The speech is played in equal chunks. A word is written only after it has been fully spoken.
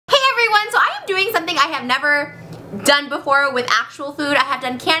I have never done before with actual food. I have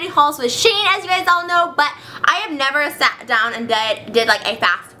done candy hauls with Shane, as you guys all know, but I have never sat down and did like a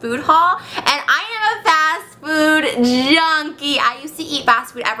fast food haul, and I am a fast food junkie. I used to eat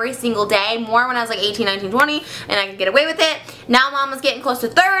fast food every single day, more when I was like 18, 19, 20, and I could get away with it. Now Mom was getting close to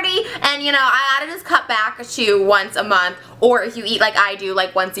 30, and you know, I gotta just cut back to once a month, or if you eat like I do,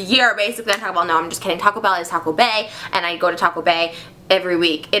 like once a year, basically on Taco Bell. No, I'm just kidding. Taco Bell is Taco Bay, and I go to Taco Bay every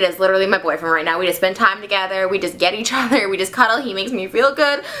week. It is literally my boyfriend right now. We just spend time together. We just get each other. We just cuddle. He makes me feel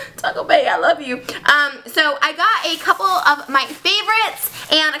good. Taco Bay, I love you. So I got a couple of my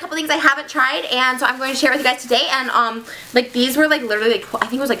favorites and a couple things I haven't tried, and so I'm going to share with you guys today. And like these were like literally like, I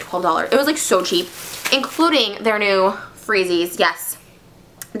think it was like $12. It was like so cheap, including their new Freezies. Yes.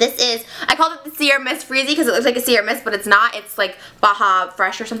 This is, I called it the Sierra Mist Freezy because it looks like a Sierra Mist, but it's not. It's like Baja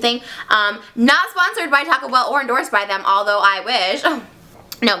Fresh or something. Not sponsored by Taco Bell or endorsed by them, although I wish. Oh,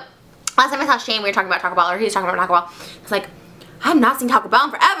 no. Last time I saw Shane, we were talking about Taco Bell, or he was talking about Taco Bell. It's like, I have not seen Taco Bell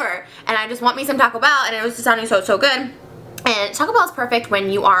in forever, and I just want me some Taco Bell, and it was just sounding so good. And Taco Bell is perfect when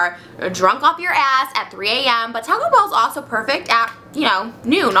you are drunk off your ass at 3 a.m. But Taco Bell is also perfect at, you know,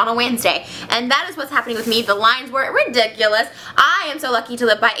 noon on a Wednesday. And that is what's happening with me. The lines were ridiculous. I am so lucky to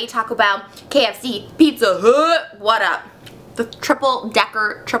live by a Taco Bell, KFC, Pizza Hut. What up? The triple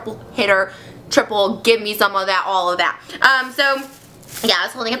decker, triple hitter, triple give me some of that, all of that. So yeah, I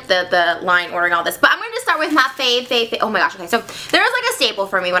was holding up the line ordering all this. But I'm going to start with my fave. Oh my gosh, okay. So there's like a staple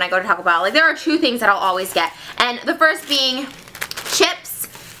for me when I go to Taco Bell. Like there are two things that I'll always get. And the first being chips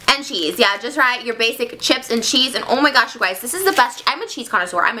and cheese. Yeah, just right, your basic chips and cheese. And oh my gosh, you guys, this is the best. I'm a cheese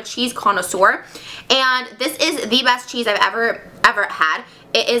connoisseur. I'm a cheese connoisseur. And this is the best cheese I've ever had.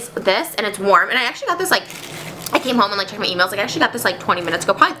 It is this, and it's warm. And I actually got this like, I came home and like checked my emails. Like I actually got this like 20 minutes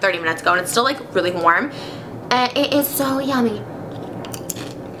ago, probably 30 minutes ago. And it's still like really warm. And it is so yummy.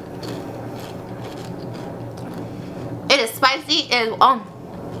 It is spicy. It is,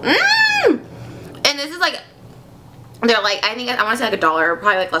 and this is like, they're like, I think, I want to say like $1,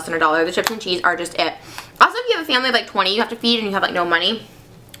 probably like less than $1. The chips and cheese are just it. Also, if you have a family of like 20, you have to feed and you have like no money,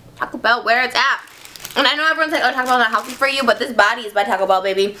 Taco Bell, where it's at. And I know everyone's like, oh, Taco Bell's not healthy for you, but this body is by Taco Bell,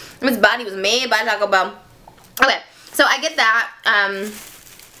 baby. This body was made by Taco Bell. Okay, so I get that.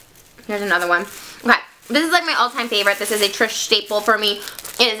 Here's another one. Okay, this is like my all-time favorite. This is a Trish staple for me.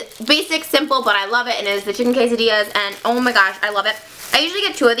 It is basic, simple, but I love it. And it is the chicken quesadillas, and oh my gosh, I love it. I usually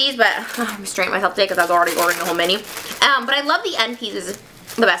get 2 of these, but I'm restraining myself today because I was already ordering the whole menu. But I love the end pieces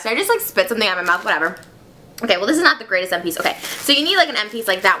the best. I just like spit something out of my mouth, whatever. Okay, well this is not the greatest end piece. Okay, so you need like an end piece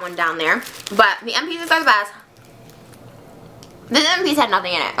like that one down there. But the end pieces are the best. This end piece had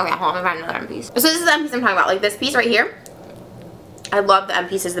nothing in it. Okay, hold on, let me find another end piece. So this is the end piece I'm talking about. Like this piece right here. I love the end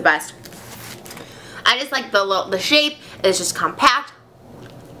piece, is the best. I just like the shape. It's just compact.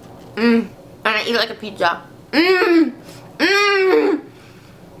 And I eat it like a pizza.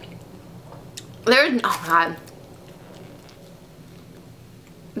 There's, oh god.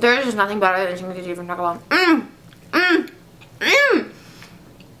 There's just nothing better than chicken quesadilla from Taco Bell.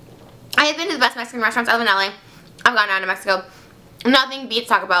 I have been to the best Mexican restaurants. I live in LA. I've gone down to Mexico. Nothing beats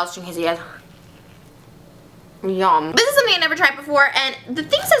Taco Bell's chicken quesadillas. Yum. This is something I never tried before, and the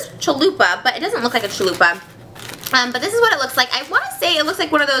thing says chalupa, but it doesn't look like a chalupa. But this is what it looks like. I want to say it looks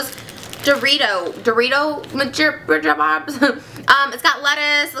like one of those Dorito it's got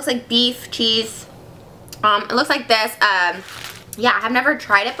lettuce, looks like beef, cheese. It looks like this. Yeah, I have never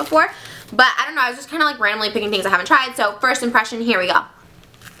tried it before, but I don't know, I was just kind of like randomly picking things I haven't tried. So first impression, here we go.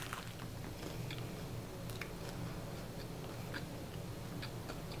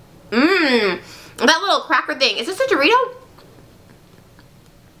 That little cracker thing. Is this a Dorito?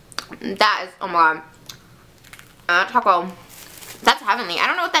 That is, oh my god. Taco. That's heavenly. I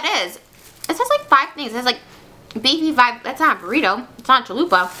don't know what that is. It says like 5 things. It says like beefy vibe. That's not a burrito. It's not a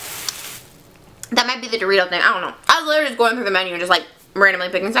chalupa. That might be the Dorito thing. I don't know. I was literally just going through the menu and just like randomly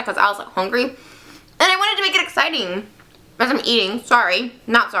picking stuff because I was like hungry. And I wanted to make it exciting as I'm eating. Sorry.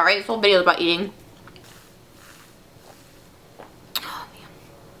 Not sorry. This whole video is about eating. Oh man.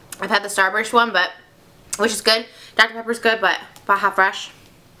 I've had the Starburst one, but which is good. Dr. Pepper's good, but Baja Fresh.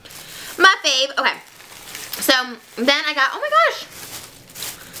 My fave. Okay. So then I got, oh my gosh.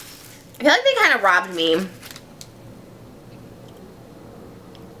 I feel like they kind of robbed me.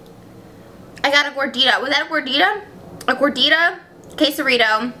 I got a gordita. Was that a gordita? A gordita,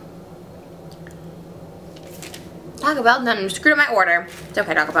 quesarito. Taco Bell done screwed up my order. It's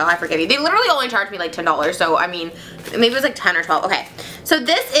okay, Taco Bell, I forgive you. They literally only charged me like $10, so I mean, maybe it was like 10 or 12. Okay, so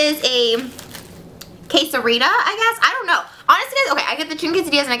this is a quesarita, I guess. I don't know. Honestly, guys, okay, I get the chicken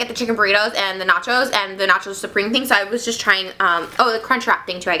quesadillas and I get the chicken burritos and the nachos supreme thing. So I was just trying, oh, the crunch wrap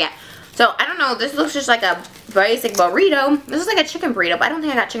thing too I get. So, I don't know. This looks just like a basic burrito. This is like a chicken burrito, but I don't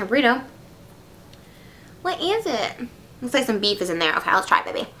think I got chicken burrito. What is it? Looks like some beef is in there. Okay, let's try it,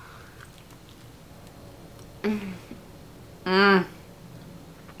 baby. Mmm.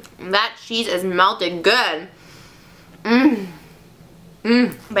 That cheese is melted good. Mmm.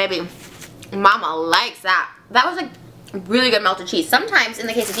 Mmm, baby. Mama likes that. That was like really good melted cheese. Sometimes in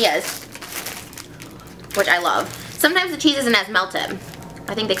the quesadillas, which I love, sometimes the cheese isn't as melted.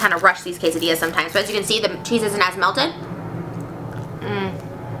 I think they kind of rush these quesadillas sometimes. But as you can see, the cheese isn't as melted.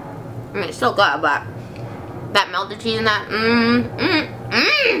 I mean, it's still good, but that melted cheese in that.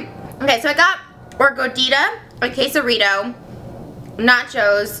 Okay, so I got our gordita, a quesarito,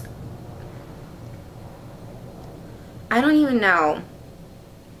 nachos. I don't even know.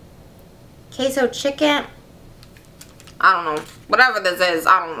 Queso chicken. I don't know. Whatever this is,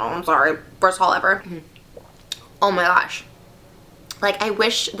 I don't know. I'm sorry. Worst haul ever. Oh my gosh. Like, I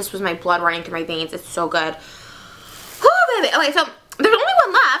wish this was my blood running through my veins. It's so good. Whew, baby. Okay, so there's only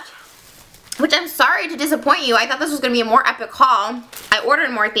one left, which I'm sorry to disappoint you. I thought this was going to be a more epic haul. I ordered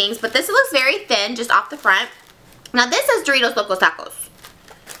more things, but this looks very thin just off the front. Now, this says Doritos Locos Tacos.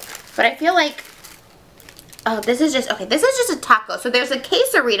 But I feel like, oh, this is just, okay, this is just a taco. So there's a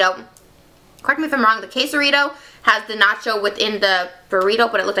quesarito. Correct me if I'm wrong. The quesarito has the nacho within the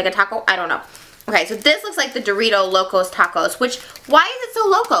burrito, but it looked like a taco. I don't know. Okay, so this looks like the Dorito Locos Tacos, which, why is it so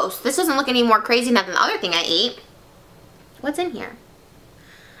Locos? This doesn't look any more crazy than the other thing I ate. What's in here?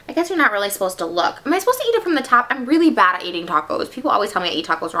 I guess you're not really supposed to look. Am I supposed to eat it from the top? I'm really bad at eating tacos. People always tell me I eat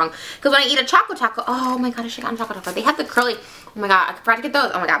tacos wrong. Because when I eat a choco taco, oh my god, I should have gotten choco taco. They have the curly, oh my god, I forgot to get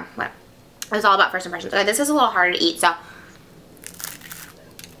those. Oh my god, what? It's all about first impressions. Okay, this is a little harder to eat, so.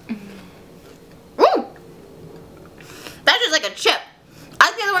 That's just like a chip. I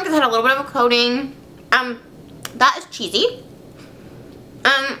like the other one because it had a little bit of a coating. That is cheesy.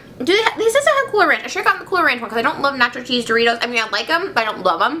 These doesn't have Cooler Ranch. I should have gotten the Cooler Ranch one because I don't love nacho cheese Doritos. I mean, I like them, but I don't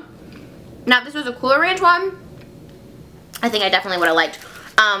love them. Now, if this was a Cooler Ranch one, I think I definitely would have liked.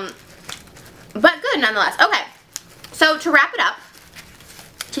 But good nonetheless. Okay, so to wrap it up,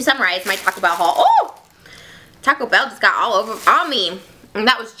 to summarize my Taco Bell haul. Oh, Taco Bell just got all over on me, and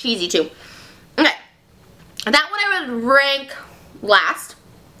that was cheesy too. Okay, that one I would rank last.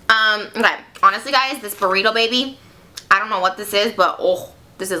 Okay, honestly guys, this burrito baby, I don't know what this is, but oh,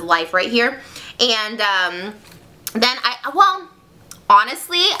 this is life right here. And then well,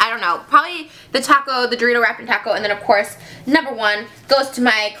 honestly, I don't know, probably the taco, the Dorito wrapped in taco, and then of course, number one goes to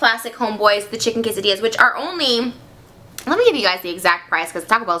my classic homeboys, the chicken quesadillas, which are only, let me give you guys the exact price because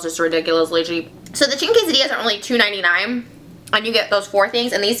Taco Bell is just ridiculously cheap. So the chicken quesadillas are only $2.99, and you get those 4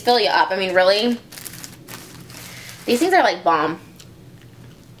 things, and these fill you up. I mean, really, these things are like bomb.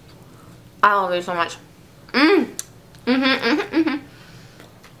 I love these so much. I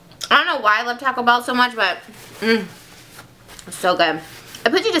don't know why I love Taco Bell so much, but it's so good.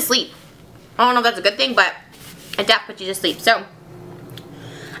 It puts you to sleep. I don't know if that's a good thing, but it definitely puts you to sleep. So,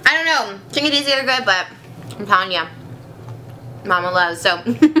 I don't know. Chicken quesadillas are good, but I'm telling you, Mama loves. So,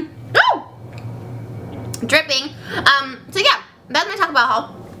 oh! Dripping. So yeah, that's my Taco Bell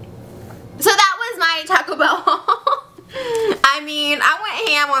haul. So that was my Taco Bell haul. I mean, I went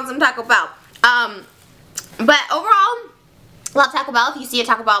ham on some Taco Bell. But overall, love Taco Bell. If you see a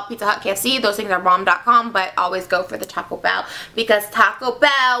Taco Bell, Pizza Hut, KFC, those things are bomb.com, but always go for the Taco Bell. Because Taco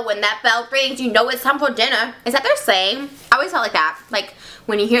Bell, when that bell rings, you know it's time for dinner. Is that their saying? I always felt like that. Like,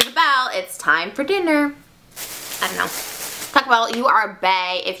 when you hear the bell, it's time for dinner. I don't know. Taco Bell, you are a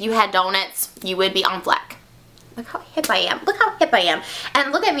bae. If you had donuts, you would be on fleek. Look how hip I am. Look how hip I am.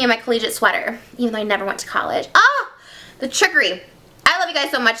 And look at me in my collegiate sweater, even though I never went to college. Ah! The trickery. I love you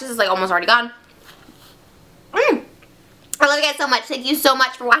guys so much. This is like almost already gone. I love you guys so much. Thank you so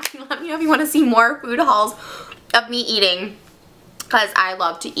much for watching. Let me know if you want to see more food hauls of me eating, because I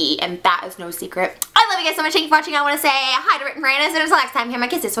love to eat, and that is no secret. I love you guys so much. Thank you for watching. I want to say hi to Rick and Brandon. And until next time, here are my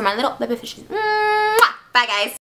kisses for my little baby fishes. Mwah! Bye, guys.